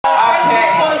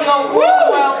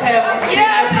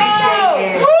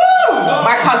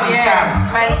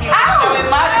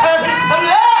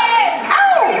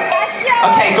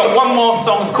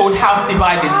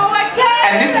divided.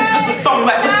 And this is just a song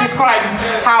that just describes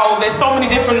how there's so many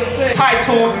different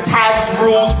titles, tags,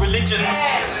 rules, religions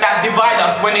that divide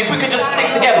us. When if we could just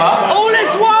stick together, all is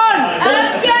one.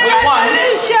 We're one.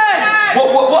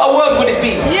 What a word would it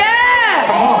be? Yeah.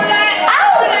 Come on.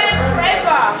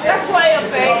 That's why you're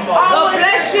big. God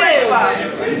bless you.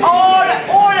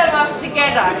 All of us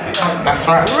together. That's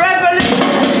right. Revolution.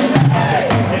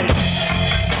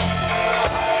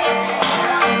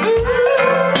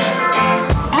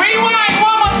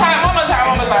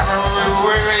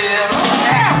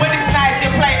 Yeah, when it's nice, you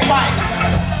play it twice.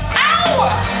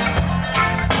 Ow!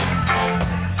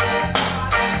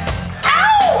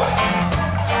 Ow!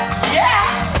 Yeah!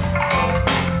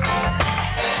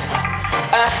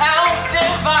 A house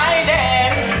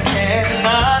divided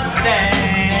cannot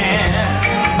stand.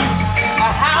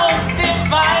 A house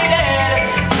divided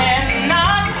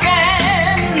cannot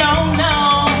stand. No,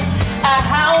 no. A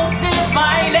house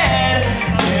divided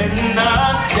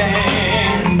cannot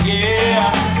stand.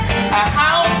 Yeah. A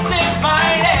house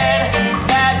divided,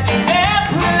 that's their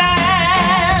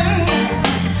plan.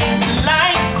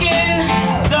 Light skin,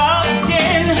 dark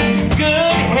skin,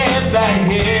 good hair, bad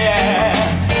hair.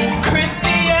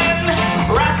 Christian,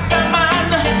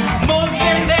 Rastaman,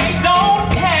 Muslim, they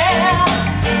don't care.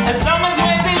 As long as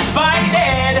we're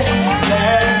divided,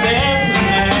 that's their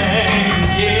plan.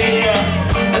 Yeah.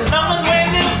 As long as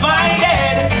we're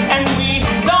divided and we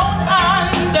don't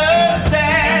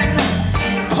understand.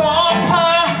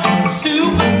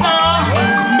 Superstar,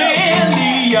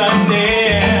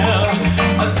 millionaire.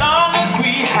 As long as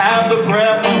we have the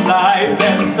breath of life,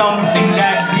 there's something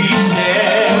that we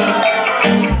share.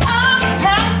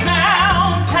 Uptown,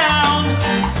 downtown,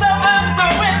 suburbs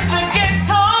are in the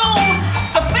ghetto.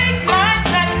 The fake lines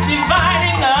that's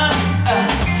dividing us,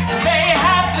 they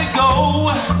have to go.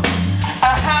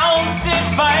 A house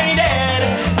divided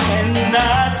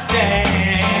cannot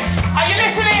stand. Are you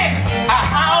listening? A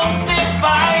house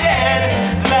divided,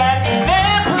 that's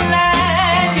their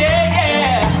plan, yeah,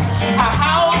 yeah. A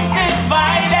house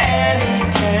divided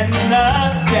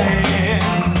cannot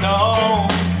stand, no.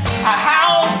 A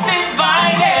house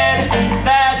divided,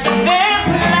 that's their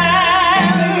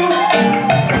plan.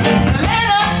 Let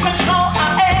us control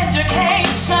our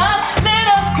education, let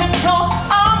us control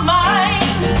our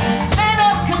minds, let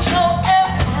us control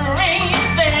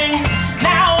everything.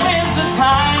 Now is the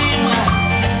time.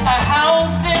 A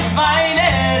house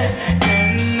divided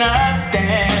cannot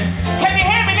stand. Can you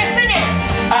hear me? Let's sing it.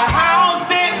 A house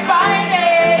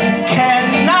divided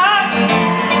cannot.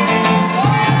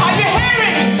 Are you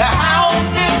hearing me? The house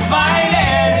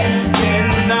divided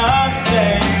cannot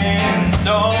stand.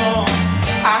 No.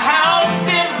 A house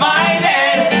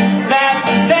divided, that's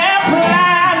their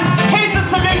plan. Here's the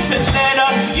solution. Let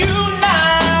us unite.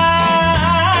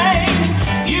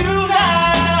 Unite.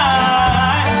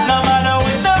 No matter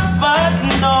with the fuss,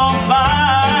 no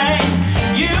fight.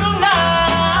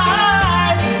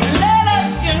 Unite. Let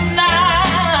us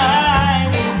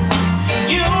unite.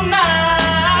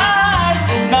 Unite.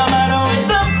 No matter with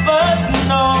the fuss,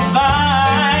 no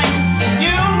fight.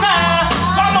 Unite.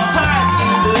 One more time.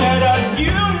 Let us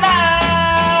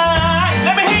unite.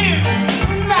 Let me hear you.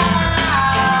 Unite.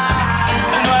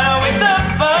 No matter with the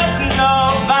fuss, no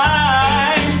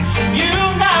fight.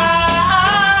 Unite.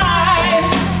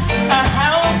 A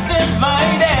house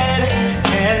divided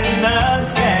cannot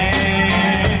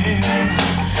stand.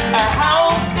 A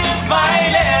house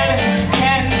divided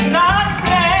cannot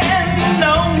stand.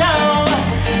 No, no.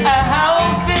 A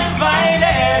house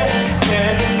divided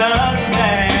cannot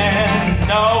stand.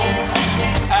 No.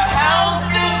 A house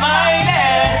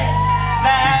divided,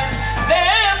 that's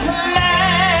their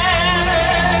plan.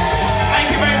 Thank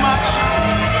you very much.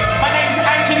 My name's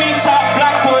Angenitta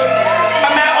Blackwood.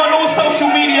 I'm out on all social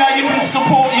media. You can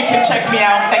support, you can check me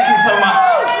out. Thank you.